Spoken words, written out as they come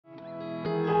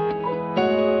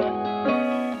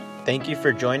Thank you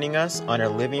for joining us on our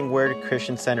Living Word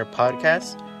Christian Center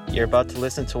podcast. You're about to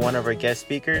listen to one of our guest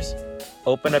speakers.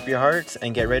 Open up your hearts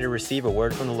and get ready to receive a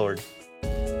word from the Lord.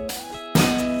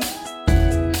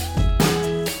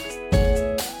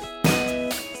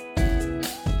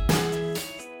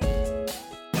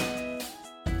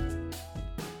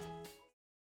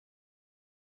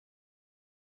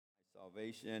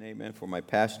 Salvation, amen, for my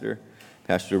pastor,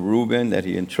 Pastor Ruben, that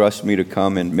he entrusts me to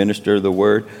come and minister the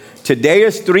word. Today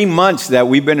is 3 months that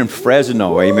we've been in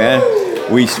Fresno, amen.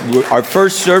 Our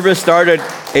first service started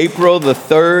April the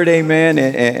 3rd, amen,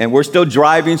 and we're still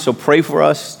driving, so pray for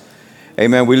us,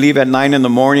 amen. We leave at 9 in the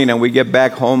morning and we get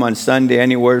back home on Sunday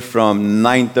anywhere from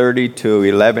 9:30 to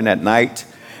 11 at night,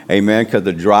 amen, because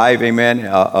the drive, amen.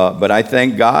 But I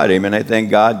thank God, amen. I thank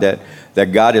God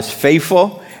that God is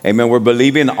faithful. Amen. We're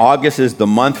believing August is the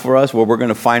month for us where we're going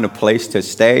to find a place to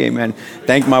stay. Amen.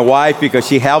 Thank my wife because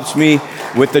she helps me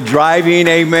with the driving.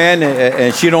 Amen.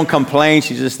 And she don't complain.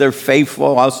 She's just there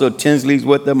faithful. Also, Tinsley's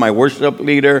with them, my worship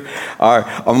leader,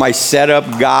 my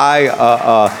setup guy.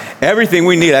 Everything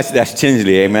we need, that's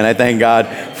Tinsley. Amen. I thank God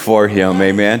for him.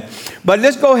 Amen. But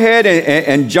let's go ahead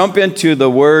and jump into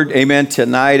the word. Amen.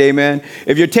 Tonight. Amen.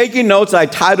 If you're taking notes, I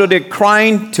titled it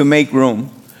Crying to Make Room.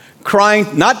 Crying,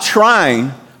 not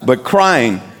trying, but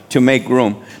crying to make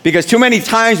room. Because too many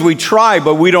times we try,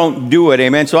 but we don't do it.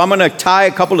 Amen. So I'm going to tie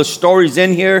a couple of stories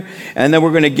in here, and then we're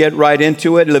going to get right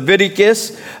into it.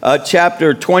 Leviticus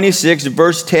chapter 26,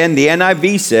 verse 10, the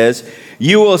NIV says,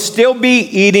 "You will still be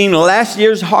eating last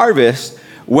year's harvest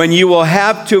when you will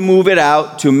have to move it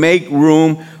out to make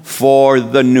room for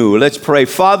the new." Let's pray.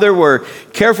 Father, we're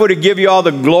careful to give you all the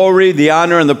glory, the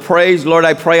honor, and the praise. Lord,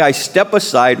 I pray I step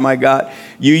aside, my God.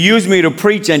 You use me to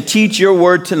preach and teach your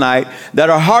word tonight, that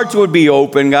our hearts would be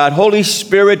open, God. Holy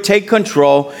Spirit, take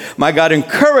control. My God,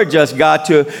 encourage us, God,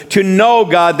 to know,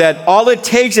 God, that all it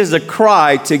takes is a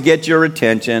cry to get your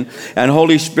attention. And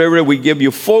Holy Spirit, we give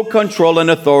you full control and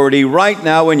authority right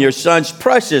now in your Son's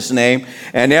precious name.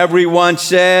 And everyone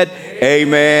said,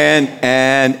 amen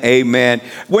and amen.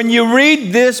 When you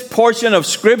read this portion of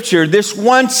Scripture, this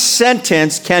one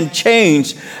sentence can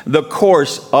change the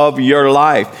course of your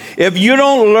life. If you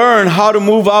don't learn how to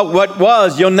move out what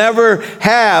was, you'll never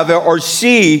have or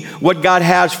see what God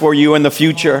has for you in the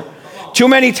future. Too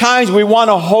many times we want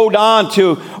to hold on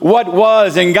to what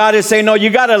was, and God is saying, no, you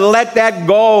got to let that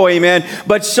go, amen.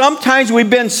 But sometimes we've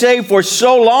been saved for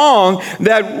so long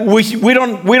that we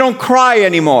don't cry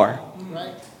anymore.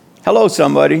 Right. Hello,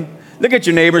 somebody. Look at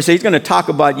your neighbor and say, he's going to talk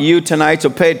about you tonight, so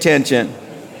pay attention.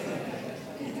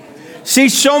 See,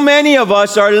 so many of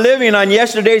us are living on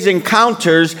yesterday's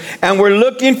encounters, and we're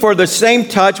looking for the same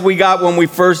touch we got when we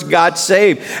first got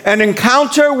saved. An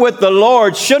encounter with the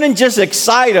Lord shouldn't just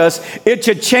excite us, it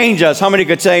should change us. How many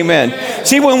could say amen?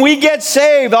 See, when we get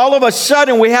saved, all of a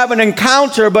sudden we have an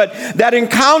encounter, but that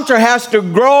encounter has to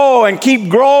grow and keep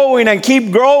growing and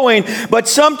keep growing. But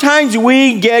sometimes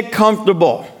we get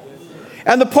comfortable.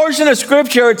 And the portion of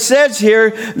Scripture, it says here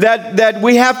that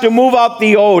we have to move out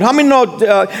the old. How many know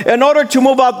in order to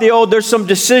move out the old, there's some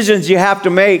decisions you have to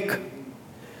make.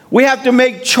 We have to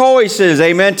make choices,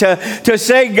 amen, to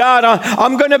say, God,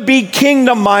 I'm going to be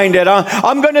kingdom-minded.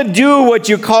 I'm going to do what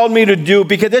you called me to do,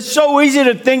 because it's so easy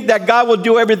to think that God will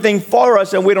do everything for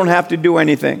us and we don't have to do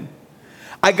anything.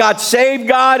 I got saved,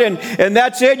 God, and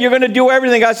that's it. You're going to do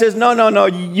everything. God says, no,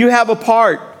 you have a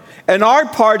part. And our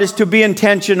part is to be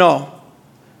intentional.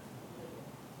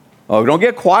 Oh, don't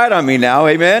get quiet on me now,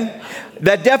 amen?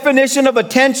 That definition of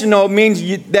intentional means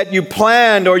that you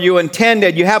planned or you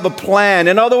intended, you have a plan.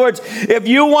 In other words, if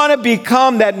you want to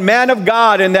become that man of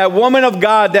God and that woman of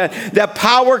God, that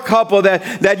power couple,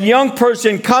 that young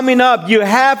person coming up, you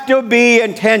have to be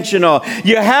intentional.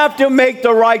 You have to make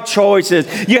the right choices.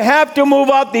 You have to move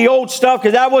out the old stuff,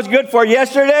 because that was good for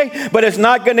yesterday, but it's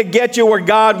not going to get you where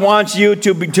God wants you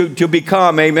to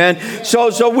become, amen?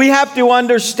 So we have to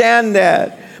understand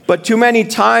that. But too many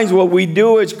times what we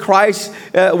do is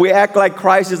we act like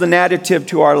Christ is an additive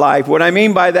to our life. What I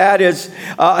mean by that is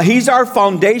he's our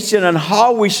foundation on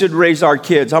how we should raise our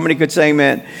kids. How many could say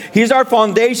amen? He's our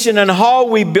foundation on how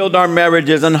we build our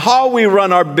marriages, on how we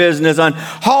run our business, on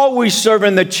how we serve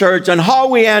in the church, on how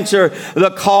we answer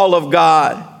the call of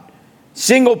God.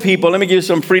 Single people, let me give you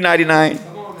some free 99.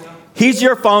 He's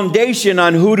your foundation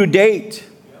on who to date.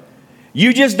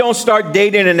 You just don't start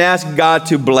dating and ask God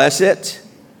to bless it.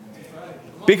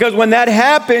 Because when that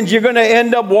happens, you're going to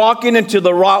end up walking into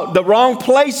the wrong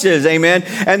places, amen?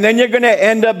 And then you're going to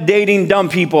end up dating dumb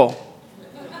people.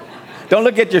 Don't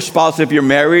look at your spouse if you're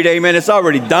married, amen? It's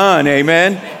already done,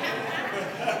 amen?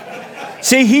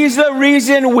 See, he's the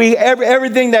reason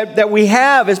everything that we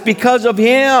have is because of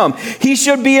him. He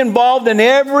should be involved in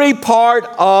every part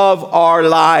of our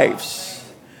lives.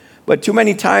 But too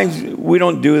many times we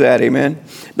don't do that, amen?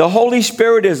 The Holy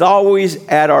Spirit is always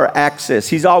at our access.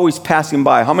 He's always passing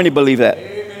by. How many believe that?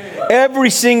 Every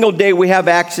single day we have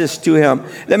access to him.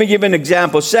 Let me give an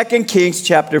example. 2 Kings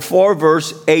chapter 4,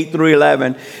 verse 8 through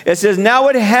 11. It says, now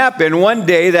it happened one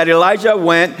day that Elijah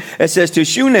went, it says, to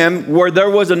Shunem, where there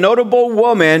was a notable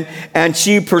woman, and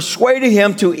she persuaded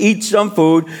him to eat some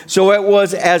food. So it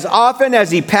was as often as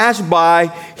he passed by,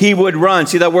 he would run.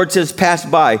 See, that word says pass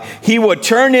by. He would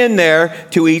turn in there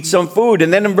to eat some food.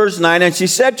 And then in verse 9, and she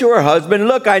said to her husband,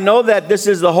 look, I know that this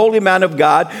is the holy man of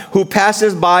God who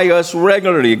passes by us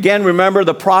regularly. Again, remember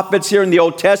the prophets here in the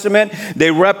Old Testament, they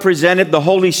represented the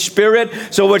Holy Spirit.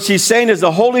 So what she's saying is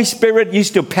the Holy Spirit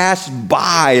used to pass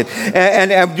by.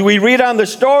 And we read on the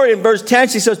story in verse 10,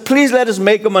 she says, please let us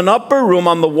make them an upper room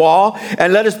on the wall,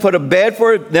 and let us put a bed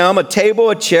for them, a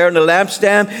table, a chair, and a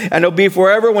lampstand, and it'll be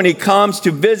forever when he comes to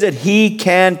visit, he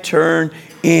can turn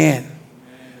in.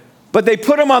 But they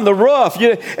put him on the roof.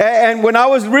 And when I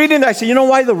was reading that, I said, you know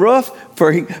why the roof?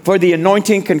 For the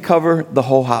anointing can cover the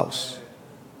whole house.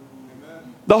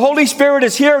 The Holy Spirit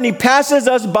is here and he passes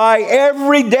us by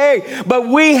every day, but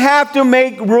we have to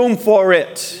make room for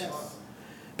it.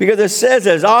 Because it says,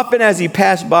 as often as he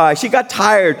passed by, she got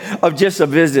tired of just a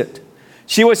visit.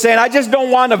 She was saying, I just don't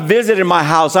want a visit in my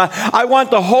house. I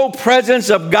want the whole presence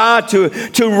of God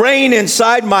to reign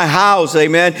inside my house.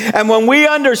 Amen. And when we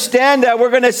understand that, we're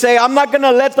going to say, I'm not going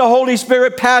to let the Holy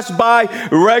Spirit pass by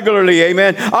regularly.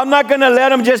 Amen. I'm not going to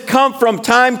let him just come from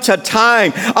time to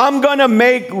time. I'm going to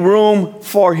make room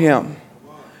for him.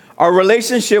 Our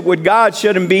relationship with God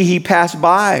shouldn't be he passed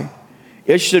by.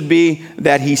 It should be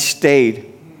that he stayed,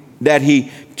 that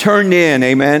he turned in.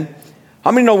 Amen.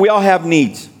 How many know we all have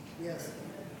needs?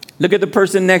 Look at the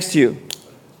person next to you.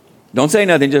 Don't say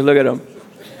nothing, just look at them.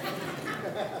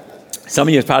 Some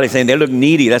of you are probably saying they look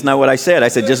needy. That's not what I said. I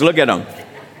said just look at them.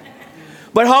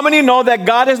 But how many know that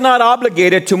God is not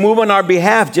obligated to move on our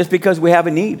behalf just because we have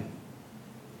a need?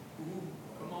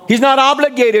 He's not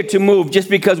obligated to move just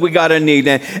because we got a need.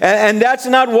 And that's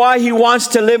not why he wants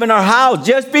to live in our house.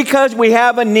 Just because we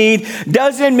have a need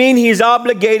doesn't mean he's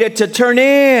obligated to turn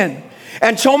in.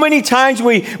 And so many times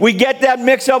we get that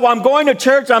mixed up. I'm going to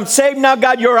church. I'm saved now.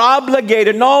 God, you're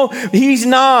obligated. No, he's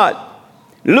not.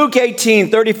 Luke 18,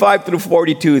 35 through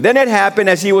 42. Then it happened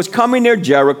as he was coming near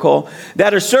Jericho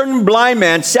that a certain blind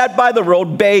man sat by the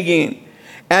road begging.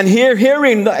 And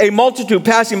hearing a multitude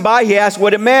passing by, he asked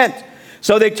what it meant.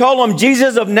 So they told him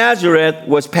Jesus of Nazareth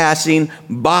was passing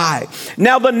by.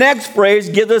 Now the next phrase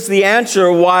gives us the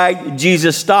answer why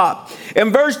Jesus stopped.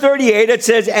 In verse 38 it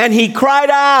says, and he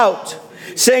cried out,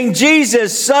 saying,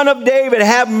 Jesus, Son of David,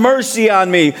 have mercy on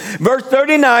me. Verse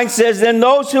 39 says, then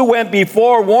those who went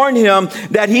before warned him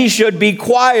that he should be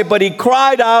quiet, but he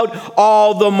cried out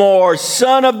all the more,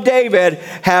 Son of David,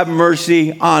 have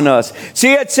mercy on us.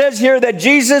 See, it says here that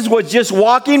Jesus was just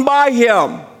walking by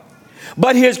him,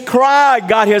 but his cry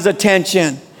got his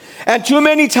attention. And too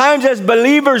many times as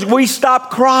believers, we stop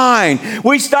crying.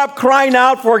 We stop crying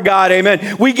out for God,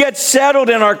 amen. We get settled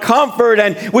in our comfort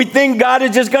and we think God is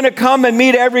just going to come and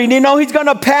meet every need. No, he's going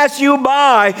to pass you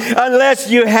by unless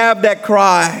you have that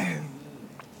cry.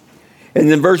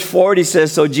 And then verse 40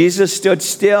 says, so Jesus stood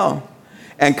still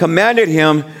and commanded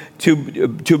him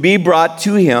to be brought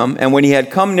to him. And when he had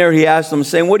come near, he asked him,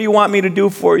 saying, what do you want me to do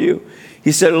for you?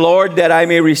 He said, Lord, that I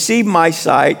may receive my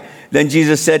sight. Then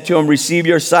Jesus said to him, receive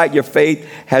your sight, your faith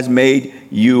has made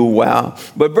you well.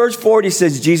 But verse 40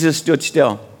 says Jesus stood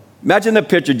still. Imagine the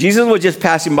picture. Jesus was just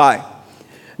passing by.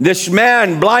 This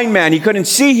man, blind man, he couldn't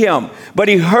see him, but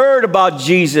he heard about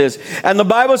Jesus. And the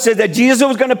Bible says that Jesus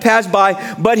was going to pass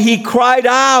by, but he cried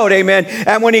out, amen.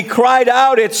 And when he cried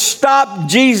out, it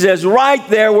stopped Jesus right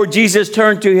there where Jesus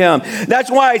turned to him. That's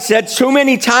why I said too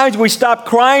many times we stop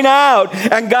crying out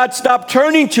and God stopped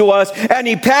turning to us and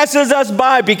he passes us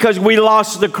by because we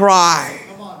lost the cry.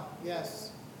 Come on,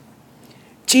 yes.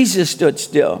 Jesus stood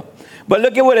still. But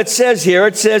look at what it says here.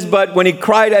 It says, but when he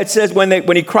cried, it says when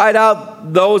he cried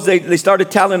out, they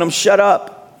started telling him, shut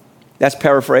up. That's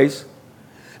paraphrase.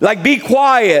 Like, be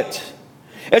quiet.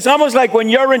 It's almost like when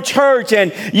you're in church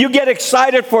and you get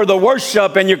excited for the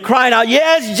worship and you're crying out,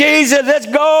 yes, Jesus, let's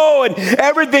go. And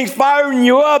everything's firing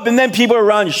you up. And then people are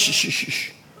around, shh, shh, shh,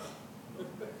 shh.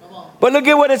 But look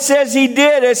at what it says he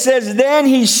did. It says, then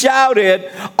he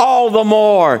shouted all the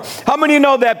more. How many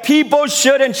know that people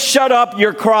shouldn't shut up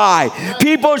your cry?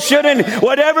 People shouldn't,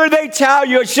 whatever they tell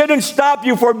you, it shouldn't stop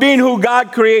you from being who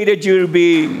God created you to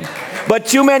be. But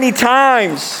too many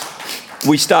times,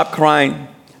 we stop crying.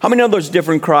 How many know there's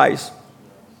different cries?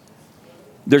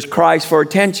 There's cries for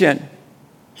attention.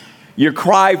 Your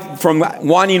cry from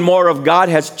wanting more of God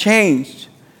has changed.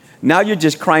 Now you're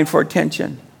just crying for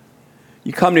attention.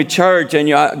 You come to church and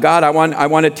God, I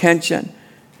want attention.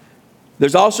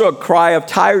 There's also a cry of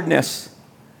tiredness.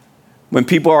 When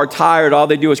people are tired, all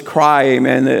they do is cry,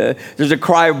 amen. There's a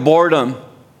cry of boredom.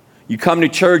 You come to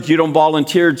church, you don't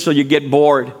volunteer, so you get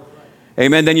bored.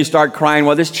 Amen. Then you start crying,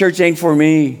 well, this church ain't for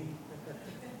me.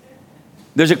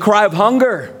 There's a cry of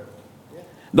hunger.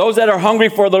 Those that are hungry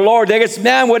for the Lord, they get,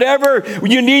 man, whatever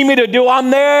you need me to do,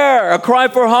 I'm there. A cry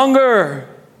for hunger.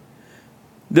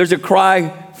 There's a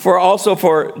cry also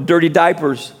for dirty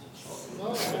diapers.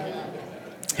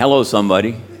 Hello,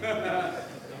 somebody.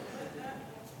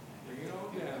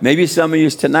 Maybe some of you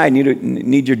tonight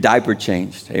need your diaper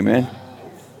changed. Amen.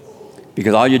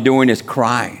 Because all you're doing is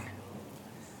crying.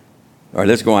 All right,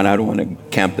 let's go on. I don't want to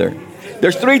camp there.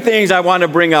 There's 3 things I want to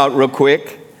bring out real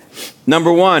quick.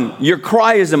 Number 1, your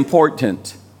cry is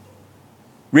important.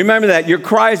 Remember that. Your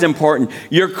cry is important.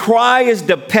 Your cry is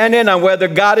dependent on whether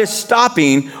God is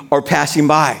stopping or passing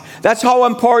by. That's how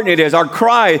important it is. Our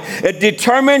cry, it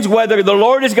determines whether the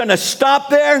Lord is going to stop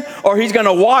there or he's going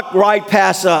to walk right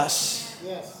past us.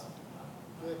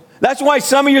 That's why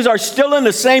some of you are still in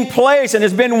the same place, and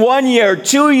it's been 1 year,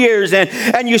 2 years,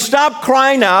 and you stop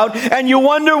crying out, and you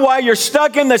wonder why you're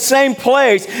stuck in the same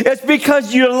place. It's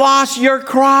because you lost your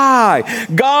cry.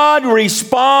 God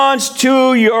responds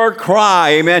to your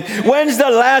cry, amen. When's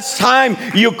the last time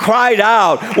you cried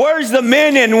out? Where's the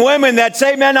men and women that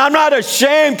say, man, I'm not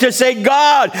ashamed to say,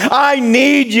 God, I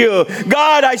need you.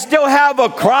 God, I still have a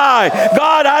cry.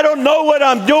 God, I don't know what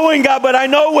I'm doing, God, but I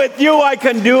know with you I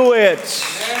can do it.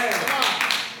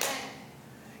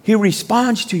 He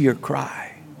responds to your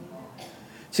cry.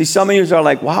 See, some of you are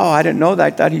like, wow, I didn't know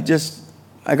that. I thought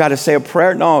I got to say a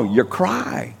prayer. No, your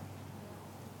cry.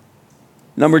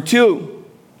 Number 2,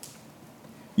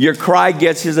 your cry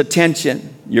gets his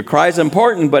attention. Your cry is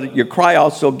important, but your cry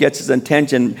also gets his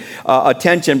attention.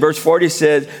 Verse 40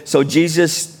 says, so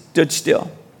Jesus stood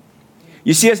still.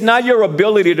 You see, it's not your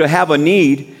ability to have a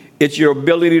need. It's your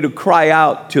ability to cry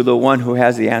out to the one who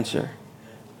has the answer.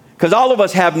 Because all of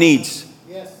us have needs.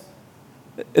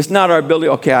 It's not our ability,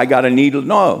 okay, I got a need.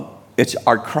 No, it's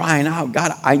our crying out,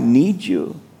 God, I need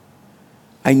you.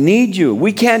 I need you.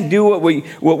 We can't do what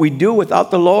we do without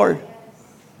the Lord.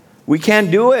 We can't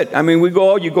do it. I mean, you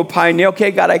go pioneer, okay,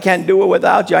 God, I can't do it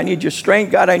without you. I need your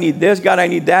strength, God, I need this, God, I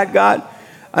need that, God.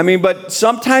 I mean, but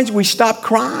sometimes we stop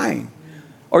crying.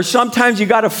 Or sometimes you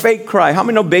got a fake cry. How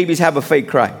many know babies have a fake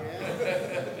cry?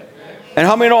 And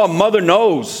how many know a mother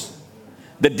knows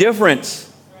the difference?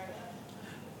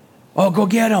 Oh, go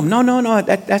get him. No,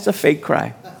 that's a fake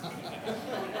cry.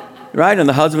 Right? And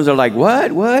the husbands are like,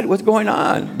 what? What's going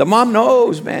on? The mom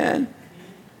knows, man.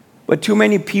 But too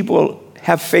many people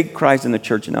have fake cries in the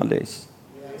church nowadays.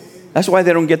 That's why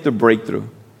they don't get the breakthrough.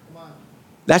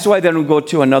 That's why they don't go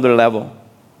to another level.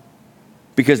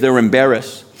 Because they're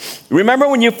embarrassed. Remember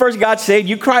when you first got saved,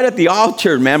 you cried at the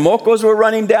altar, man. Mocos were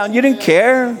running down. You didn't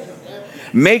care.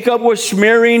 Makeup was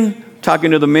smearing.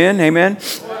 Talking to the men, amen.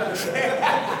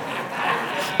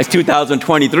 It's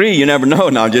 2023, you never know.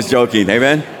 No, I'm just joking,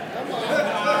 amen.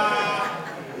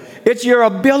 It's your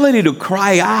ability to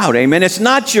cry out, amen. It's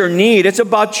not your need, it's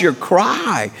about your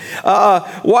cry.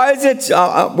 Why is it,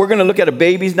 we're going to look at a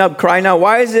baby's now cry now.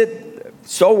 Why is it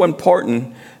so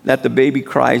important that the baby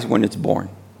cries when it's born?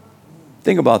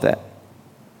 Think about that.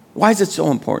 Why is it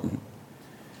so important?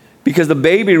 Because the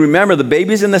baby, remember, the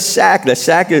baby's in the sack. The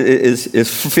sack is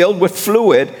filled with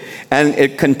fluid, and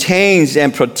it contains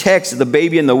and protects the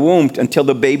baby in the womb until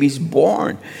the baby's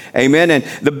born. Amen. And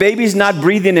the baby's not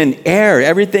breathing in air.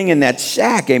 Everything in that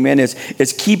sack, amen,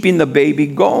 is keeping the baby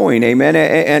going. Amen.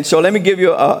 And so let me give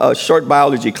you a short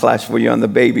biology class for you on the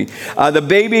baby. The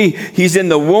baby, he's in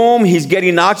the womb. He's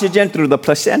getting oxygen through the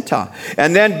placenta.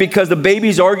 And then because the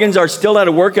baby's organs are still at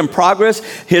a work in progress,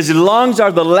 his lungs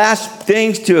are the last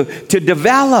things to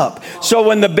develop. So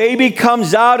when the baby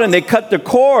comes out and they cut the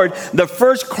cord, the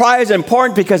first cry is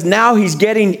important because now he's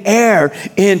getting air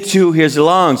into his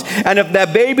lungs. And if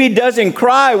that baby doesn't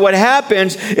cry, what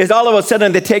happens is all of a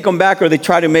sudden they take him back or they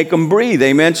try to make him breathe.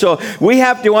 Amen. So we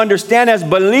have to understand as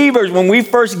believers, when we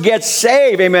first get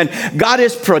saved, amen, God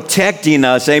is protecting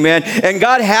us. Amen. And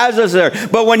God has us there.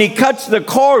 But when he cuts the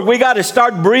cord, we got to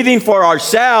start breathing for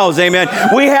ourselves. Amen.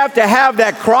 We have to have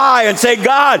that cry and say,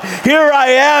 God, here I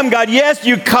am, God. Yes,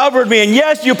 you covered me, and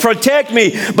yes, you protect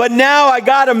me, but now I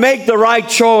got to make the right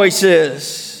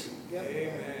choices.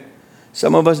 Amen.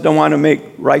 Some of us don't want to make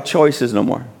right choices no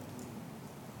more.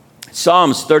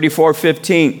 Psalms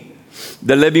 34:15.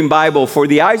 The Living Bible, for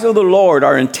the eyes of the Lord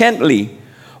are intently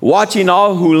watching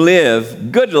all who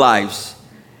live good lives,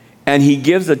 and he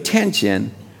gives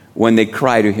attention when they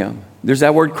cry to him. There's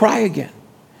that word cry again.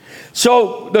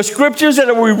 So the scriptures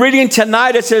that we're reading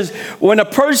tonight, it says when a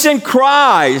person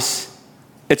cries,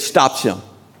 it stops him.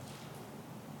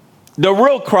 The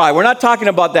real cry. We're not talking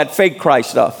about that fake cry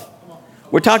stuff.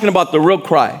 We're talking about the real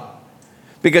cry.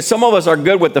 Because some of us are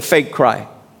good with the fake cry.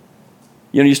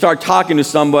 You know, you start talking to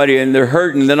somebody and they're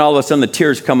hurting, and then all of a sudden the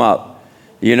tears come out.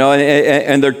 You know,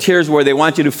 and they're tears where they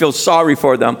want you to feel sorry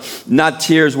for them, not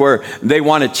tears where they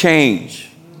want to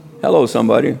change. Hello,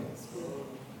 somebody.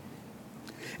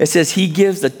 It says he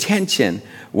gives attention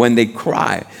when they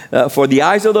cry. For the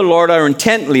eyes of the Lord are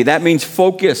intently. That means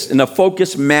focused, in a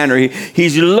focused manner.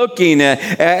 He's looking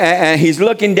and he's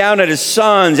looking down at his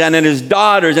sons and at his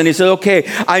daughters, and he says, okay,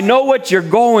 I know what you're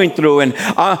going through, and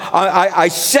I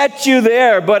set you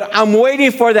there, but I'm waiting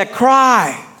for that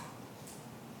cry.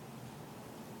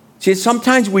 See,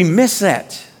 sometimes we miss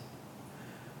that.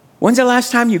 When's the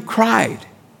last time you cried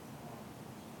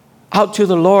out to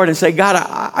the Lord and say, God,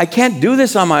 I can't do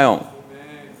this on my own?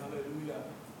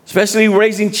 Especially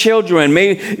raising children.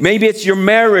 Maybe it's your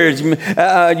marriage.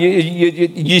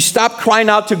 You stop crying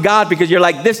out to God because you're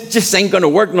like, this just ain't going to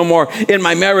work no more in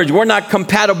my marriage. We're not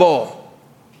compatible.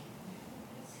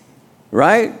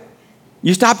 Right?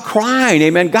 You stop crying.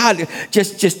 Amen. God,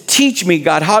 just teach me,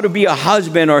 God, how to be a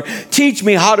husband, or teach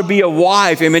me how to be a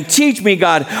wife. Amen. Teach me,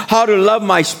 God, how to love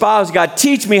my spouse. God,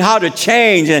 teach me how to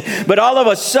change. But all of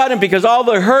a sudden, because all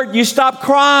the hurt, you stop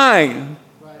crying.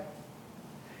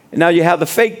 And now you have the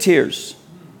fake tears.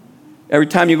 Every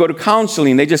time you go to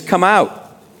counseling, they just come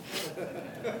out.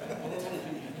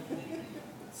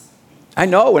 I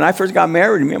know, when I first got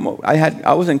married,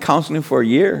 I was in counseling for a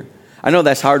year. I know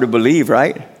that's hard to believe,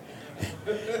 right?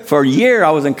 For a year,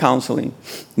 I was in counseling.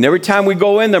 And every time we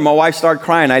go in there, my wife started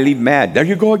crying. I leave mad. There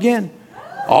you go again.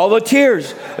 All the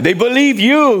tears. They believe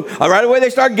you. Right away, they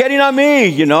start getting on me,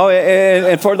 you know.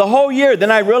 And for the whole year,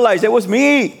 then I realized it was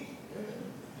me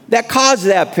that caused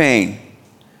that pain.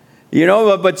 You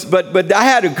know, but I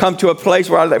had to come to a place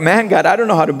where I was like, man, God, I don't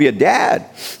know how to be a dad.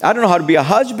 I don't know how to be a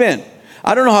husband.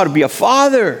 I don't know how to be a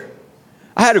father.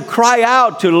 I had to cry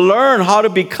out to learn how to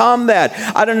become that.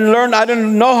 I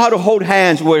didn't know how to hold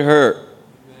hands with her.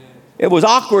 It was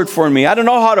awkward for me. I didn't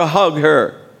know how to hug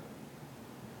her.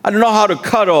 I didn't know how to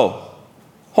cuddle.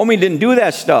 Homie didn't do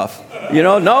that stuff. You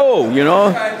know, no, you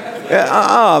know.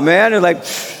 Man, it's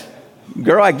like,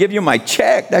 girl, I give you my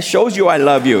check. That shows you I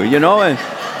love you, you know.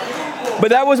 But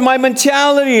that was my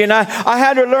mentality, and I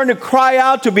had to learn to cry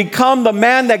out to become the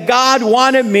man that God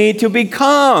wanted me to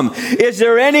become. Is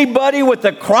there anybody with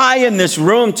a cry in this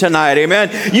room tonight? Amen.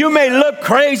 You may look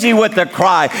crazy with the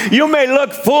cry. You may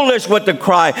look foolish with the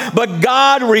cry, but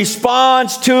God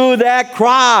responds to that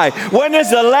cry. When is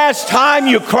the last time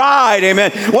you cried?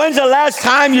 Amen. When's the last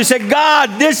time you said,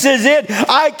 God, this is it.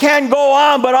 I can't go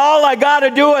on, but all I got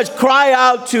to do is cry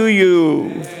out to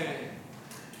you.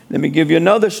 Let me give you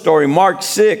another story. Mark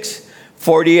 6,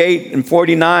 48 and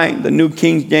 49. The New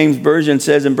King James Version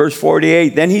says in verse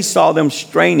 48, then he saw them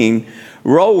straining,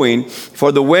 rowing,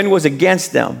 for the wind was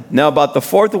against them. Now about the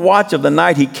fourth watch of the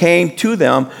night, he came to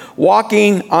them,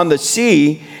 walking on the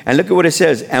sea, and look at what it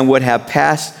says, and would have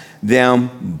passed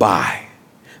them by.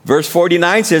 Verse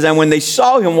 49 says, and when they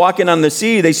saw him walking on the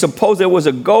sea, they supposed it was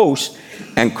a ghost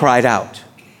and cried out.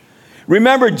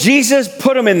 Remember, Jesus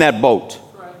put them in that boat.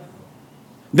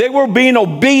 They were being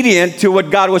obedient to what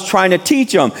God was trying to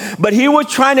teach them. But he was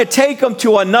trying to take them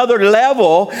to another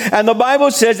level. And the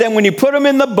Bible says that when he put them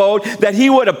in the boat, that he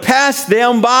would have passed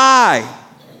them by.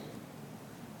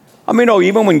 I mean,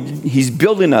 even when he's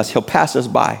building us, he'll pass us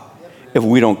by if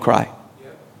we don't cry.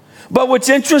 But what's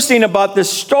interesting about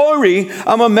this story,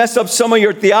 I'm going to mess up some of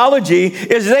your theology,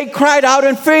 is they cried out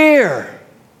in fear.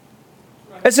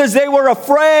 It says they were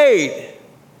afraid.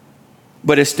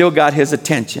 But it still got his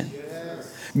attention.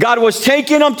 God was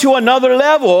taking them to another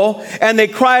level, and they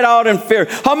cried out in fear.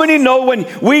 How many know when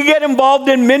we get involved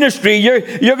in ministry,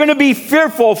 you're going to be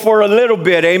fearful for a little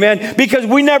bit, amen? Because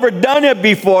we never done it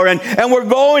before, and we're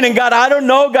going, and God, I don't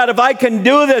know, God, if I can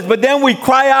do this. But then we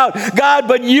cry out, God,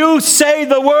 but you say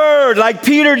the word, like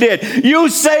Peter did. You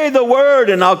say the word,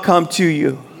 and I'll come to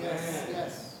you.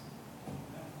 Yes.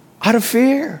 Out of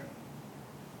fear.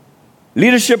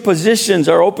 Leadership positions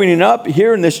are opening up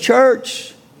here in this church.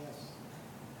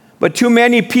 But too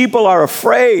many people are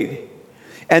afraid,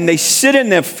 and they sit in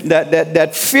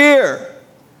that fear.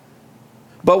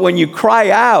 But when you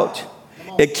cry out,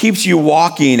 It keeps you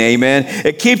walking, amen.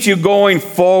 It keeps you going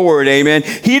forward, amen.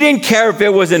 He didn't care if it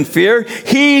was in fear.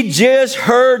 He just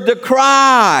heard the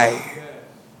cry.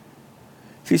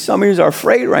 See, some of you are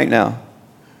afraid right now.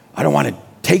 I don't want to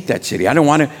take that city. I don't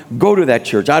want to go to that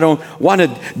church. I don't want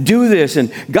to do this.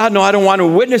 And God, no, I don't want to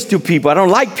witness to people. I don't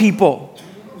like people.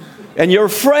 And you're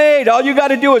afraid. All you got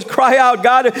to do is cry out,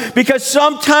 God, because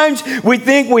sometimes we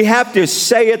think we have to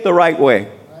say it the right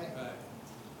way.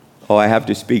 Oh, I have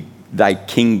to speak thy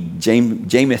King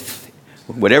Jameth,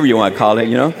 whatever you want to call it,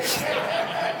 you know.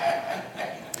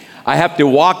 I have to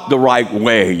walk the right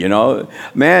way, you know.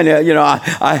 Man, you know,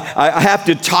 I have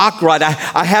to talk right.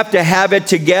 I have to have it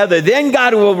together. Then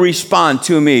God will respond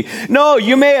to me. No,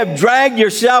 you may have dragged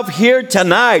yourself here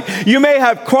tonight. You may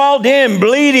have crawled in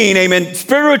bleeding, amen,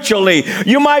 spiritually.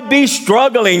 You might be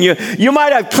struggling. You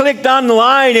might have clicked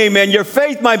online, amen. Your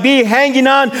faith might be hanging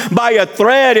on by a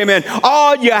thread, amen.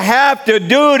 All you have to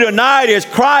do tonight is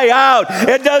cry out.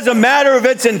 It doesn't matter if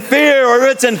it's in fear or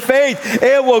if it's in faith.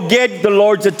 It will get the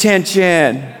Lord's attention.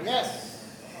 Yes.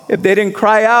 If they didn't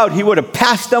cry out, he would have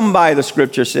passed them by, the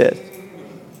scripture says.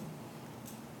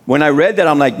 When I read that,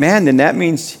 I'm like, man, then that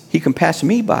means he can pass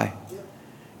me by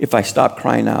if I stop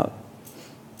crying out.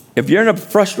 If you're in a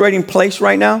frustrating place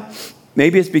right now,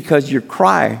 maybe it's because your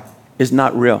cry is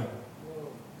not real.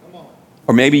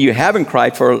 Or maybe you haven't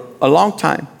cried for a long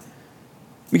time.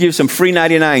 Let me give you some free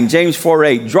 99. James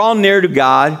 4:8. Draw near to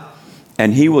God,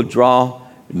 and he will draw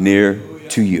near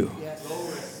to you.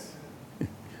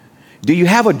 Do you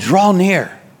have a draw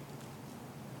near?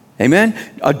 Amen?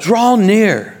 A draw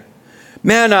near.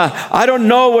 Man, I don't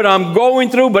know what I'm going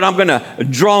through, but I'm going to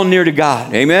draw near to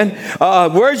God. Amen?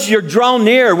 Where's your draw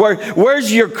near?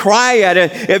 Where's your cry at?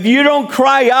 If you don't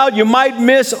cry out, you might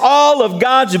miss all of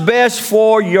God's best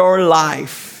for your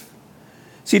life.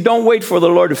 See, don't wait for the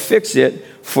Lord to fix it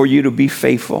for you to be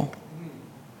faithful.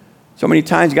 So many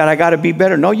times, God, I got to be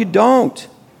better. No, you don't.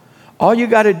 All you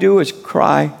got to do is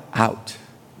cry out.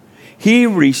 He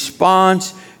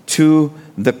responds to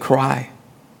the cry.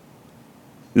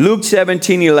 Luke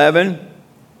 17:11.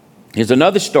 Here's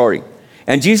another story.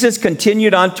 And Jesus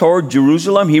continued on toward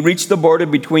Jerusalem. He reached the border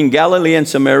between Galilee and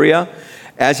Samaria.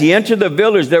 As he entered the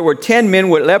village, there were 10 men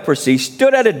with leprosy,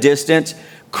 stood at a distance,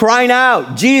 crying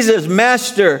out, Jesus,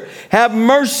 Master, have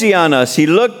mercy on us. He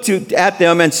looked at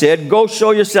them and said, go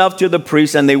show yourself to the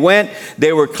priest. And they went.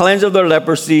 They were cleansed of their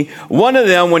leprosy. One of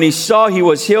them, when he saw he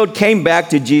was healed, came back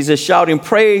to Jesus, shouting,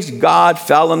 praise God,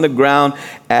 fell on the ground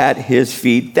at his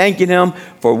feet, thanking him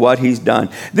for what he's done.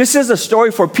 This is a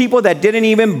story for people that didn't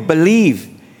even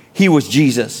believe he was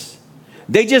Jesus.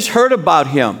 They just heard about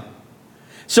him.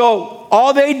 So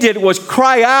all they did was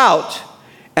cry out,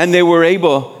 and they were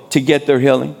able to get their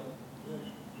healing.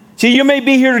 See, you may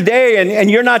be here today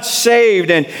and you're not saved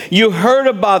and you heard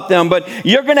about them, but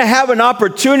you're going to have an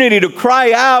opportunity to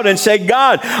cry out and say,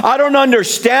 God, I don't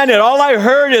understand it. All I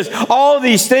heard is all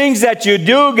these things that you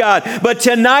do, God. But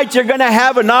tonight you're going to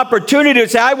have an opportunity to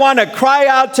say, I want to cry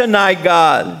out tonight,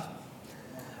 God.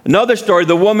 Another story,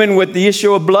 the woman with the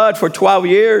issue of blood for 12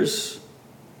 years.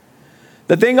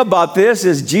 The thing about this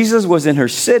is Jesus was in her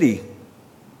city.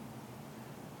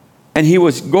 And he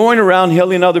was going around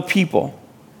healing other people.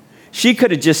 She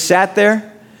could have just sat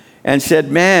there and said,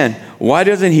 man, why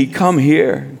doesn't he come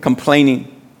here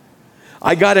complaining?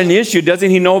 I got an issue. Doesn't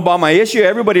he know about my issue?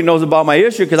 Everybody knows about my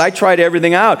issue because I tried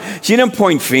everything out. She didn't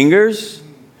point fingers.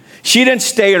 She didn't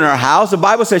stay in her house. The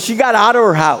Bible says she got out of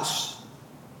her house.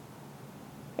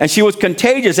 And she was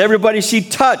contagious. Everybody she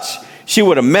touched, she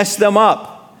would have messed them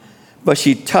up. But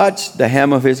she touched the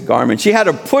hem of his garment. She had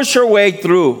to push her way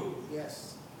through.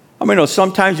 I mean,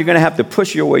 sometimes you're going to have to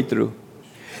push your way through.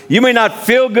 You may not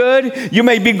feel good. You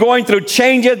may be going through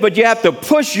changes, but you have to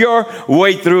push your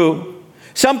way through.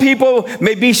 Some people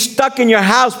may be stuck in your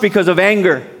house because of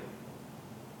anger.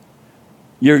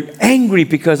 You're angry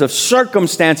because of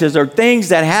circumstances or things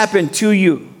that happen to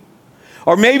you.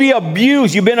 Or maybe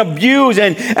abuse. You've been abused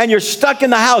and you're stuck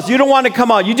in the house. You don't want to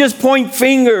come out. You just point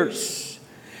fingers.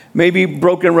 Maybe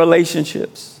broken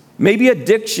relationships. Maybe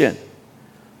addiction.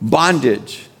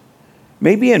 Bondage.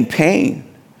 Maybe in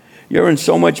pain. You're in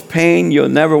so much pain, you'll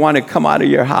never want to come out of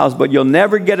your house, but you'll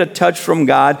never get a touch from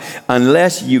God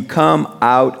unless you come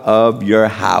out of your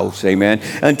house. Amen.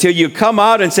 Until you come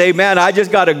out and say, man, I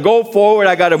just got to go forward.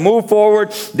 I got to move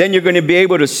forward. Then you're going to be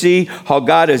able to see how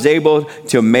God is able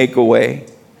to make a way.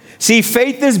 See,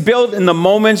 faith is built in the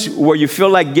moments where you feel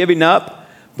like giving up,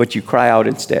 but you cry out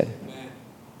instead.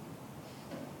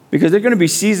 Because there are going to be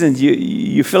seasons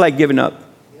you feel like giving up.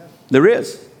 There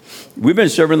is. We've been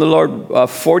serving the Lord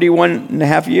 41 and a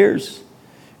half years.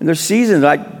 And there's seasons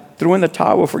like threw in the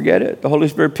towel, forget it. The Holy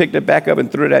Spirit picked it back up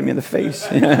and threw it at me in the face.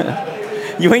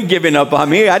 You ain't giving up on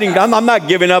me. I'm not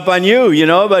giving up on you,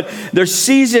 but there's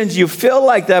seasons you feel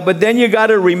like that, but then you got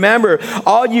to remember,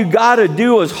 all you got to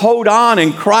do is hold on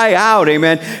and cry out,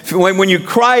 amen. When you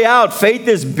cry out, faith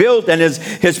is built and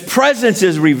his presence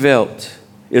is revealed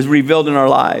in our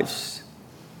lives.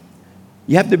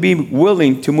 You have to be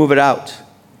willing to move it out.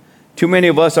 Too many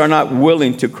of us are not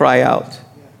willing to cry out.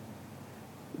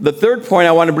 The third point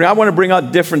I want to bring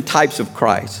out different types of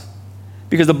cries.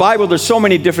 Because the Bible, there's so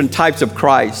many different types of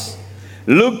cries.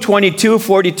 Luke 22,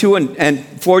 42 and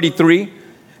 43,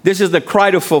 this is the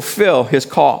cry to fulfill his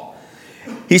call.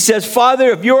 He says, Father,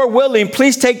 if you are willing,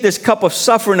 please take this cup of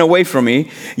suffering away from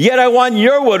me. Yet I want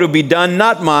your will to be done,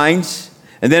 not mine.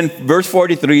 And then verse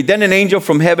 43, then an angel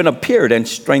from heaven appeared and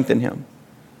strengthened him.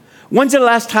 When's the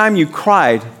last time you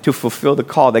cried to fulfill the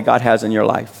call that God has in your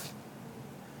life?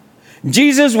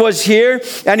 Jesus was here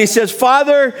and he says,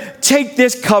 Father, take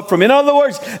this cup from me. In other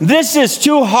words, this is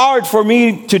too hard for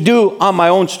me to do on my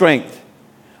own strength.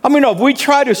 If we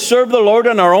try to serve the Lord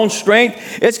on our own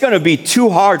strength, it's going to be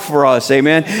too hard for us,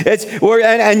 amen.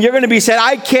 And you're going to be saying,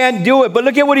 I can't do it. But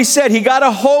look at what he said. He got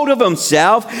a hold of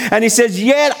himself and he says,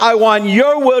 yet I want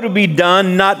your will to be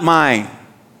done, not mine.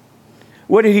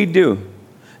 What did he do?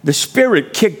 The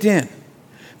Spirit kicked in.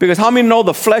 Because how many know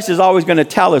the flesh is always going to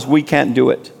tell us we can't do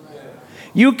it?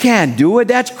 You can't do it.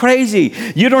 That's crazy.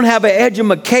 You don't have an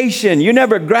education. You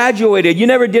never graduated. You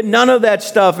never did none of that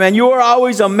stuff, man. You are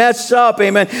always a mess up,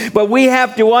 amen. But we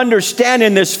have to understand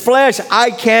in this flesh,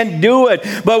 I can't do it.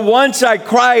 But once I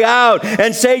cry out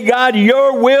and say, God,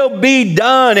 your will be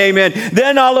done, amen.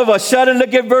 Then all of a sudden,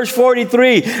 look at verse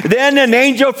 43. Then an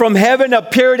angel from heaven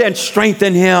appeared and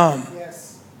strengthened him.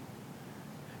 Yes.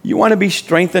 You want to be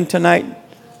strengthened tonight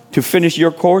to finish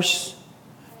your course?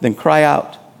 Then cry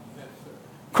out.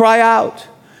 Cry out.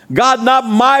 God, not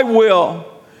my will,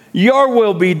 your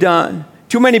will be done.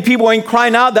 Too many people ain't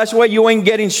crying out. That's why you ain't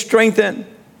getting strengthened.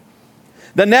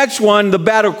 The next one, the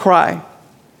battle cry.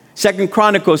 2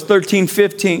 Chronicles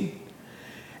 13:15.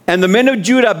 And the men of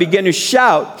Judah began to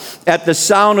shout at the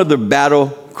sound of the battle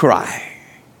cry.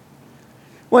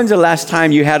 When's the last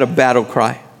time you had a battle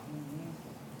cry?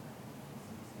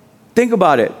 Think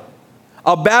about it.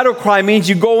 A battle cry means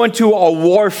you go into a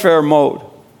warfare mode.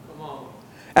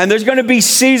 And there's going to be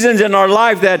seasons in our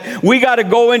life that we got to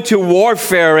go into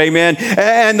warfare, amen.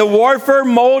 And the warfare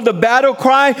mode, the battle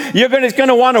cry, it's going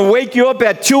to want to wake you up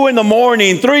at 2 in the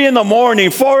morning, 3 in the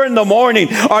morning, 4 in the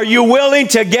morning. Are you willing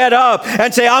to get up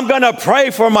and say, I'm going to pray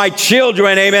for my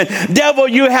children, amen. Devil,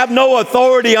 you have no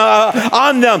authority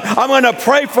on them. I'm going to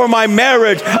pray for my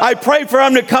marriage. I pray for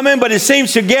them to come in, but it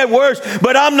seems to get worse.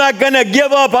 But I'm not going to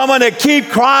give up. I'm going to keep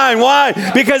crying. Why?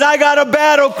 Because I got a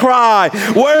battle cry.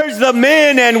 Where's the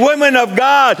men and women of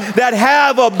God that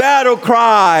have a battle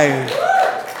cry?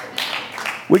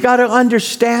 We got to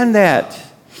understand that.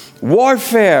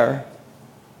 Warfare.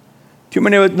 Too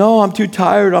many of us, no, I'm too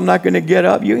tired. I'm not going to get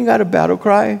up. You ain't got a battle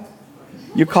cry.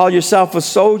 You call yourself a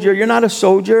soldier. You're not a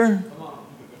soldier.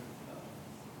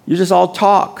 You're just all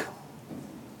talk.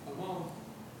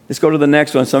 Let's go to the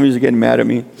next one. Some of you are getting mad at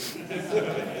me.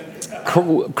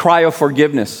 Cry of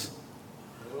forgiveness.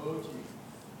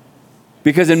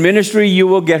 Because in ministry, you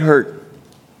will get hurt.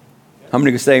 How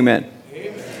many can say amen?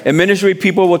 Amen? In ministry,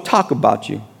 people will talk about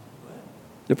you.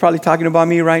 They're probably talking about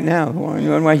me right now.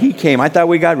 Why he came. I thought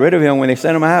we got rid of him when they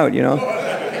sent him out,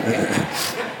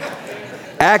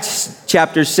 Acts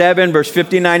chapter 7, verse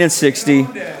 59 and 60.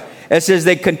 It says,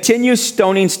 they continue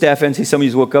stoning Stephen. See, some of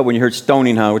you woke up when you heard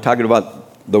stoning, huh? We're talking about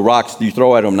the rocks you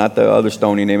throw at him, not the other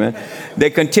stoning, amen.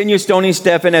 They continued stoning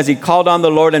Stephen as he called on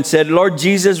the Lord and said, Lord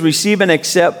Jesus, receive and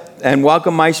accept and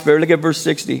welcome my spirit. Look at verse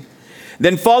 60.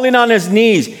 Then falling on his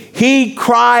knees, he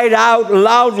cried out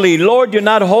loudly, Lord, do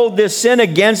not hold this sin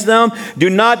against them. Do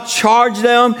not charge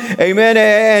them. Amen.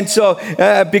 And so,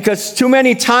 because too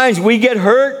many times we get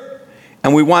hurt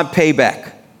and we want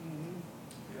payback.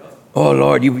 Oh,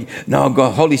 Lord,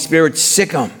 Holy Spirit,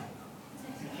 sick them.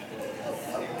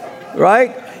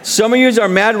 Right? Some of you are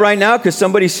mad right now because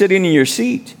somebody's sitting in your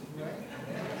seat.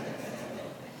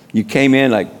 You came in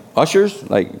like ushers,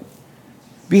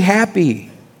 be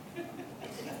happy.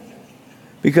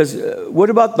 Because what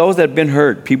about those that have been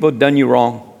hurt? People have done you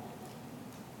wrong.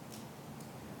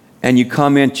 And you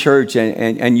come in church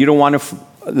and you don't want to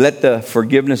let the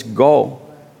forgiveness go.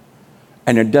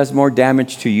 And it does more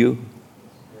damage to you.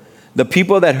 The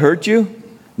people that hurt you,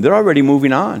 they're already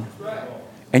moving on.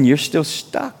 And you're still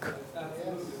stuck.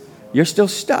 You're still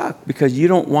stuck because you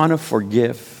don't want to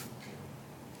forgive.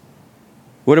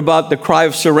 What about the cry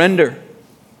of surrender?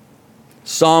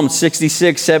 Psalm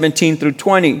 66, 17 through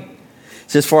 20.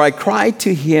 says, for I cried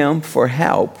to him for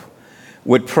help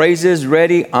with praises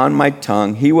ready on my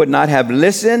tongue. He would not have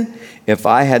listened if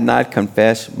I had not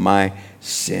confessed my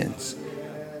sins.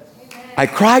 I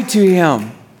cried to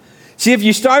him. See, if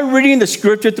you start reading the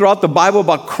scripture throughout the Bible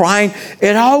about crying,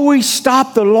 it always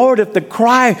stopped the Lord if the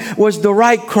cry was the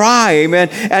right cry, amen.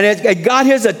 And it got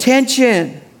his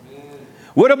attention.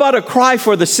 What about a cry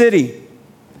for the city?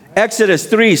 Exodus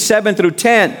 3, 7 through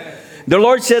 10. The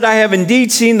Lord said, I have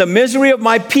indeed seen the misery of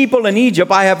my people in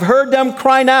Egypt. I have heard them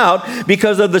crying out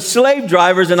because of the slave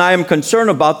drivers, and I am concerned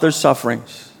about their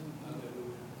sufferings.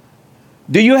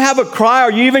 Do you have a cry?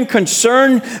 Are you even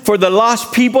concerned for the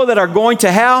lost people that are going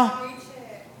to hell?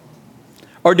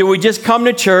 Or do we just come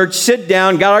to church, sit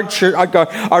down, got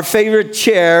our favorite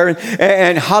chair,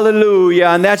 and hallelujah,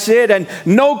 and that's it, and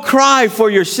no cry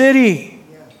for your city?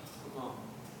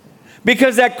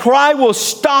 Because that cry will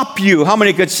stop you. How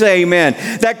many could say amen?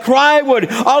 That cry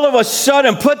would all of a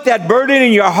sudden put that burden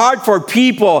in your heart for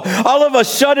people. All of a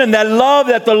sudden, that love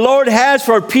that the Lord has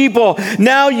for people,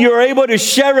 now you're able to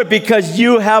share it because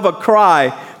you have a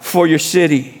cry for your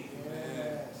city.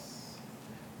 Yes.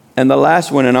 And the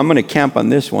last one, and I'm going to camp on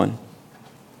this one,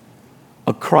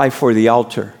 a cry for the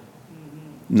altar,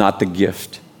 not the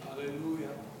gift. Hallelujah.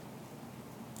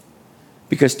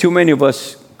 Because too many of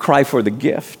us cry for the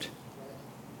gift.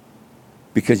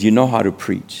 Because you know how to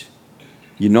preach.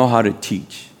 You know how to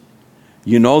teach.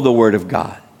 You know the Word of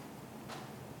God.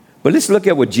 But let's look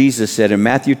at what Jesus said in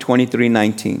Matthew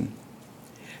 23:19.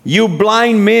 You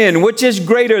blind men, which is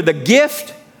greater, the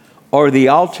gift or the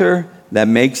altar that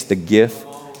makes the gift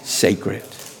sacred?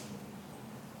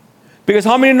 Because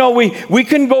how many know we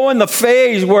can go in the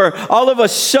phase where all of a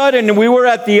sudden we were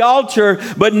at the altar,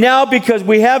 but now because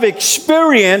we have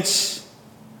experience,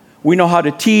 we know how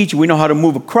to teach, we know how to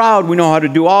move a crowd, we know how to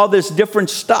do all this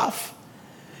different stuff.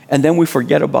 And then we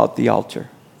forget about the altar.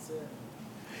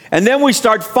 And then we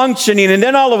start functioning, and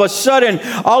then all of a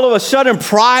sudden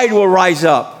pride will rise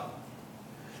up.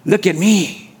 Look at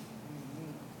me.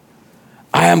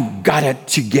 I am got it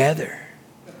together.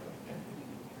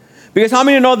 Because how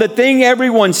many know the thing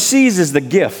everyone sees is the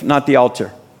gift, not the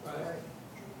altar?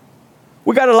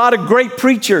 We got a lot of great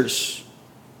preachers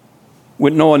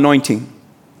with no anointing.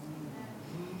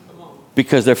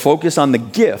 Because they're focused on the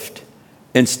gift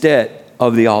instead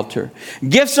of the altar.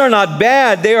 Gifts are not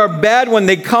bad. They are bad when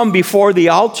they come before the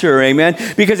altar, amen?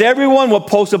 Because everyone will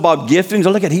post about giftings.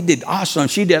 Oh, look at, he did awesome.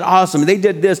 She did awesome. They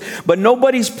did this. But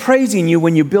nobody's praising you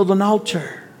when you build an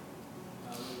altar.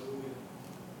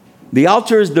 The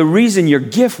altar is the reason your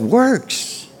gift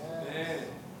works.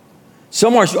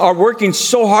 Some are working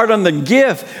so hard on the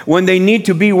gift when they need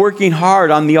to be working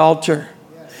hard on the altar.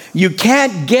 You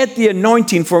can't get the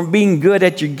anointing from being good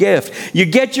at your gift. You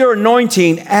get your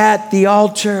anointing at the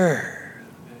altar.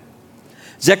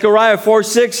 Zechariah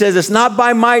 4:6 says, it's not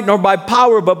by might nor by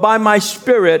power, but by my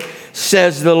spirit,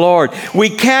 says the Lord. We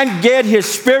can't get his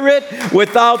spirit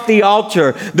without the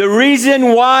altar. The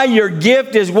reason why your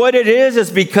gift is what it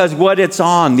is because what it's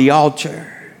on, the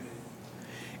altar.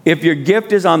 If your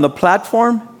gift is on the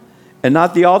platform and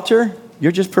not the altar,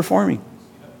 you're just performing.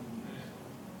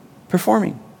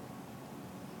 Performing.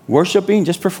 Worshiping,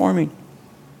 just performing.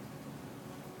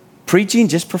 Preaching,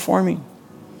 just performing.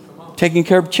 Taking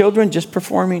care of children, just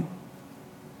performing.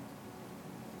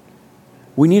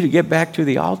 We need to get back to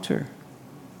the altar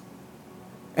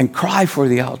and cry for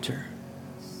the altar.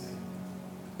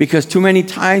 Because too many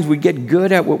times we get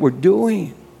good at what we're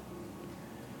doing.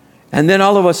 And then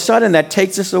all of a sudden that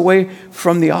takes us away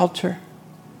from the altar.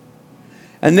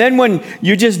 And then when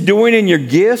you're just doing in your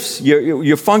gifts,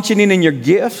 you're functioning in your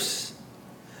gifts,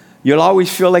 you'll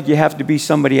always feel like you have to be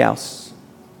somebody else.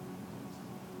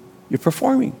 You're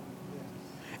performing.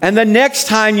 And the next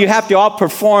time you have to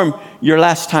outperform your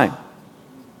last time.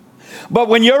 But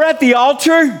when you're at the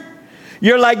altar,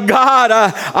 you're like, God,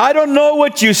 I don't know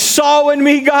what you saw in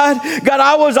me, God. God,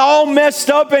 I was all messed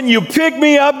up and you picked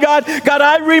me up, God. God,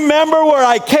 I remember where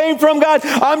I came from, God.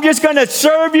 I'm just going to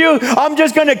serve you. I'm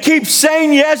just going to keep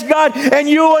saying yes, God. And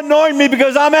you anoint me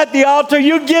because I'm at the altar.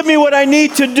 You give me what I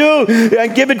need to do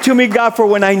and give it to me, God, for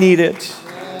when I need it.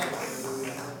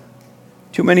 Yes.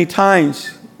 Too many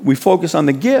times we focus on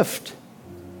the gift.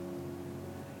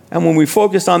 And when we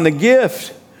focus on the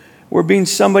gift, we're being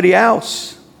somebody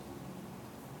else.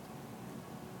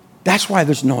 That's why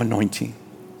there's no anointing.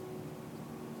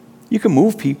 You can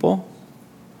move people.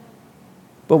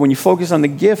 But when you focus on the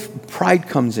gift, pride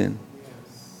comes in.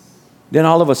 Then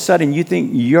all of a sudden you think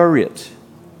you're it.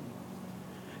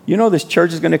 You know this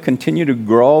church is going to continue to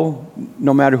grow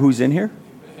no matter who's in here?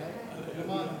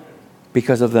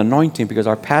 Because of the anointing, because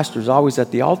our pastor is always at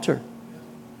the altar.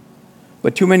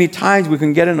 But too many times we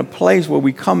can get in a place where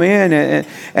we come in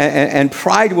and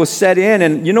pride will set in.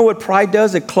 And you know what pride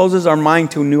does? It closes our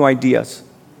mind to new ideas.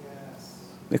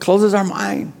 It closes our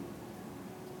mind.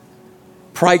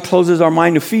 Pride closes our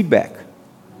mind to feedback.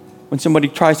 When somebody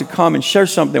tries to come and share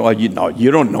something, well, you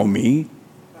don't know me.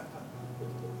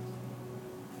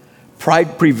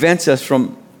 Pride prevents us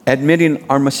from admitting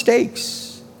our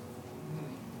mistakes.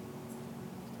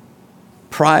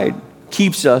 Pride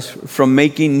keeps us from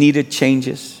making needed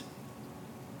changes.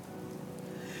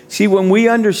 See, when we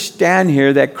understand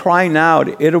here that crying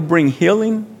out, it'll bring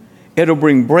healing, it'll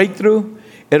bring breakthrough,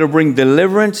 it'll bring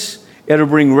deliverance, it'll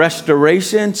bring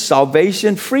restoration,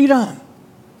 salvation, freedom.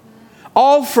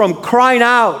 All from crying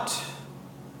out.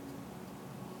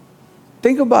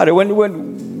 Think about it.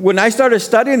 When I started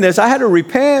studying this, I had to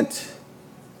repent.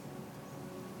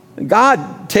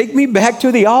 God, take me back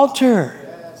to the altar.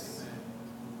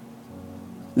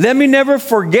 Let me never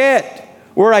forget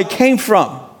where I came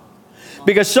from.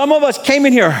 Because some of us came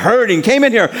in here hurting, came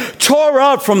in here tore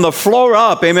up from the floor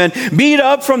up, amen, beat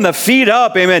up from the feet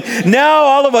up, amen. Now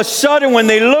all of a sudden when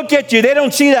they look at you, they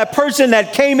don't see that person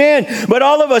that came in, but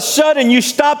all of a sudden you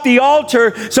stop the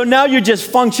altar, so now you're just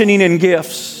functioning in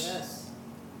gifts. Yes.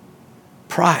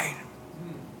 Pride.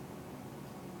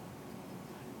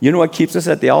 You know what keeps us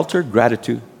at the altar?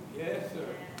 Gratitude. Yes, sir.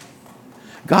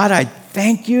 God, I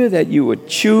thank you that you would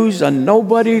choose a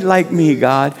nobody like me,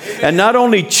 God. And not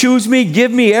only choose me,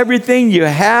 give me everything you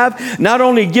have. Not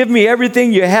only give me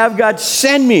everything you have, God,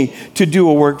 send me to do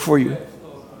a work for you.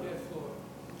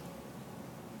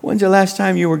 When's the last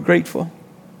time you were grateful?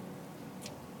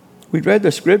 We read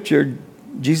the scripture.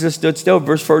 Jesus stood still,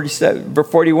 verse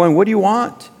 41. What do you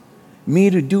want me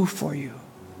to do for you?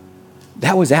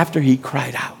 That was after he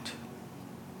cried out.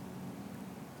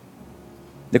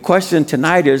 The question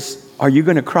tonight is, are you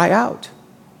going to cry out?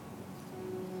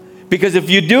 Because if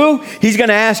you do, he's going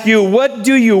to ask you, what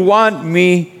do you want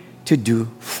me to do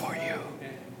for you?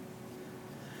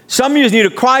 Some of you need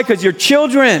to cry because you're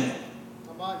children.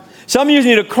 Some of you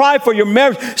need to cry for your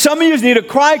marriage. Some of you need to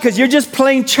cry because you're just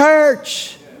playing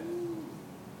church.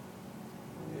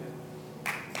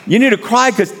 You need to cry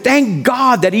because thank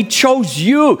God that he chose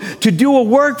you to do a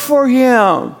work for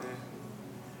him.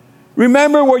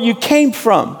 Remember where you came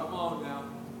from.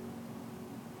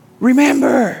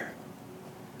 Remember.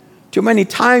 Too many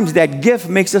times that gift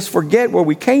makes us forget where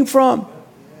we came from.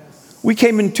 We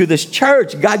came into this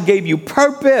church. God gave you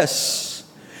purpose.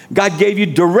 God gave you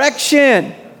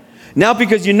direction. Now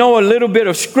because you know a little bit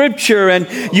of scripture and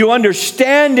you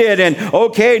understand it and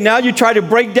okay, now you try to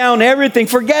break down everything.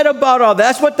 Forget about all that.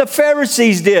 That's what the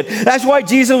Pharisees did. That's why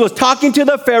Jesus was talking to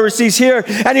the Pharisees here.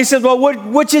 And he says, well,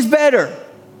 which is better?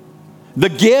 The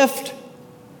gift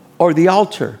or the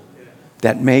altar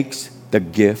that makes the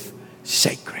gift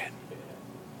sacred?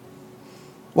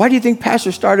 Why do you think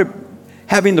Pastor started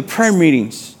having the prayer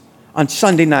meetings on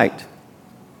Sunday night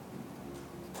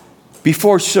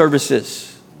before services?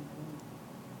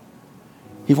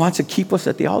 He wants to keep us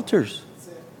at the altars.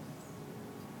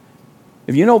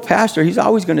 If you know Pastor, he's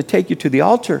always going to take you to the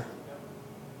altar.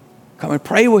 Come and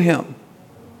pray with him.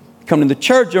 Come to the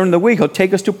church during the week, he'll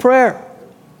take us to prayer.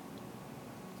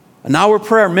 An hour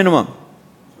prayer minimum.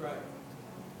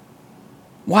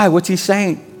 Why? What's he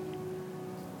saying?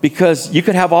 Because you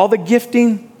could have all the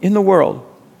gifting in the world,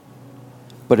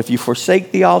 but if you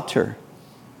forsake the altar,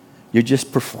 you're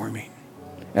just performing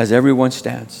as everyone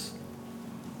stands.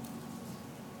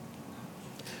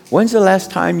 When's the last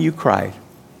time you cried?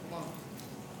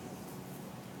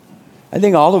 I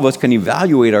think all of us can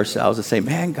evaluate ourselves and say,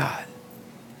 man, God,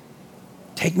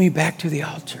 take me back to the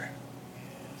altar.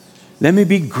 Let me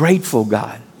be grateful,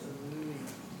 God.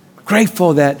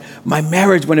 Grateful that my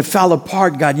marriage, when it fell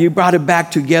apart, God, you brought it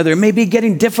back together. It may be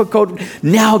getting difficult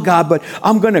now, God, but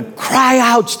I'm going to cry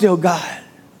out still, God.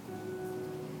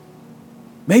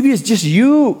 Maybe it's just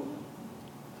you.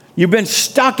 You've been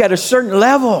stuck at a certain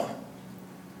level.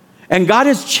 And God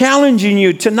is challenging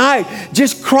you tonight.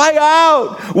 Just cry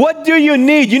out. What do you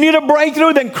need? You need a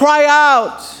breakthrough? Then cry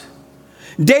out.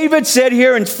 David said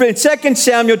here in 2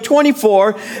 Samuel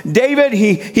 24, David,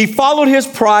 he followed his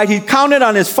pride. He counted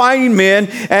on his fighting men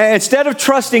instead of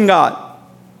trusting God.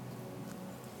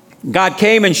 God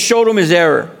came and showed him his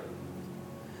error.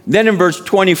 Then in verse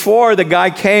 24, the guy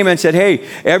came and said, hey,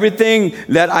 everything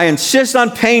that I insist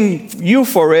on paying you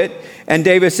for it. And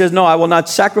David says, no, I will not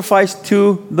sacrifice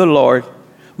to the Lord,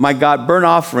 my God, burnt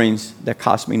offerings that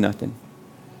cost me nothing.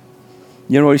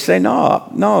 You know what he's saying?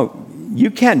 No, you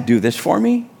can't do this for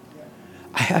me.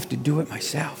 I have to do it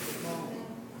myself.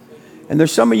 And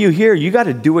there's some of you here, you got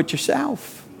to do it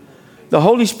yourself. The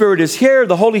Holy Spirit is here.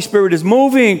 The Holy Spirit is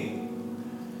moving.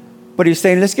 But he's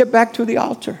saying, let's get back to the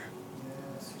altar.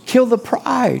 Kill the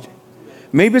pride.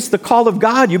 Maybe it's the call of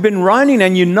God. You've been running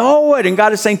and you know it. And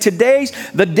God is saying, today's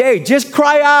the day. Just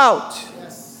cry out.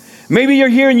 Maybe you're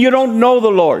here and you don't know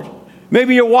the Lord.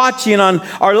 Maybe you're watching on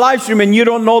our live stream and you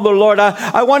don't know the Lord.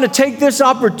 I want to take this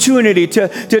opportunity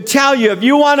to tell you, if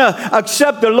you want to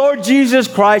accept the Lord Jesus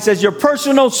Christ as your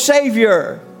personal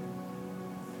Savior,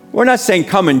 we're not saying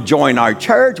come and join our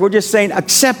church. We're just saying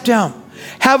accept Him.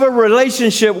 Have a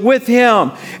relationship with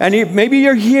Him. And maybe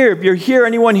you're here. If you're here,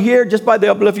 anyone here, just by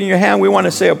the uplifting of your hand, we want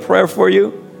to say a prayer for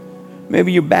you.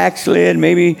 Maybe you backslid.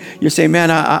 Maybe you say, man,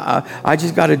 I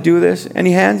just got to do this.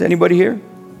 Any hands? Anybody here?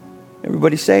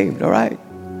 Everybody saved. All right.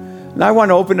 Now I want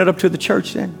to open it up to the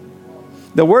church then.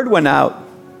 The word went out.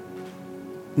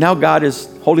 Now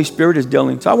Holy Spirit is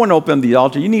dealing. So I want to open the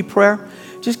altar. You need prayer?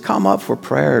 Just come up for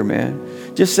prayer,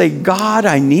 man. Just say, God,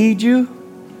 I need you.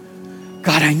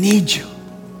 God, I need you.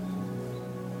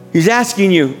 He's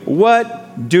asking you,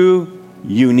 what do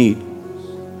you need?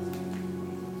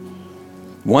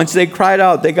 Once they cried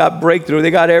out, they got breakthrough.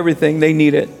 They got everything they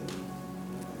needed.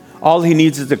 All he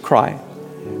needs is to cry.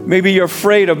 Maybe you're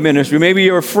afraid of ministry. Maybe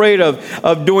you're afraid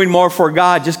of doing more for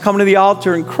God. Just come to the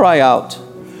altar and cry out.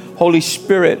 Holy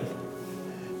Spirit,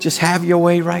 just have your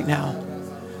way right now.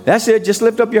 That's it. Just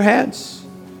lift up your hands.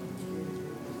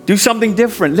 Do something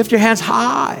different. Lift your hands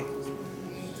high.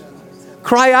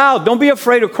 Cry out. Don't be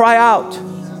afraid to cry out.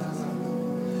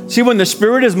 See, when the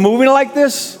Spirit is moving like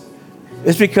this,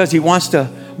 it's because He wants to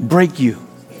break you.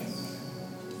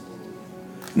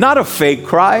 Not a fake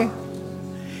cry.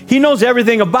 He knows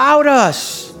everything about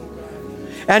us.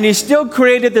 And He still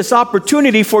created this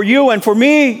opportunity for you and for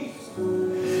me.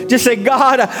 Just say,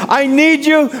 God, I need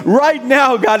you right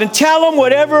now, God. And tell Him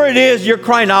whatever it is you're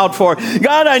crying out for.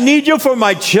 God, I need you for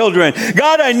my children.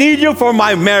 God, I need you for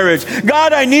my marriage.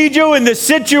 God, I need you in the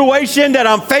situation that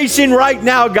I'm facing right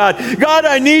now, God. God,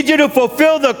 I need you to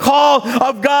fulfill the call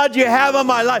of God you have on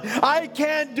my life. I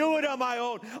can't do it on my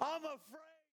own.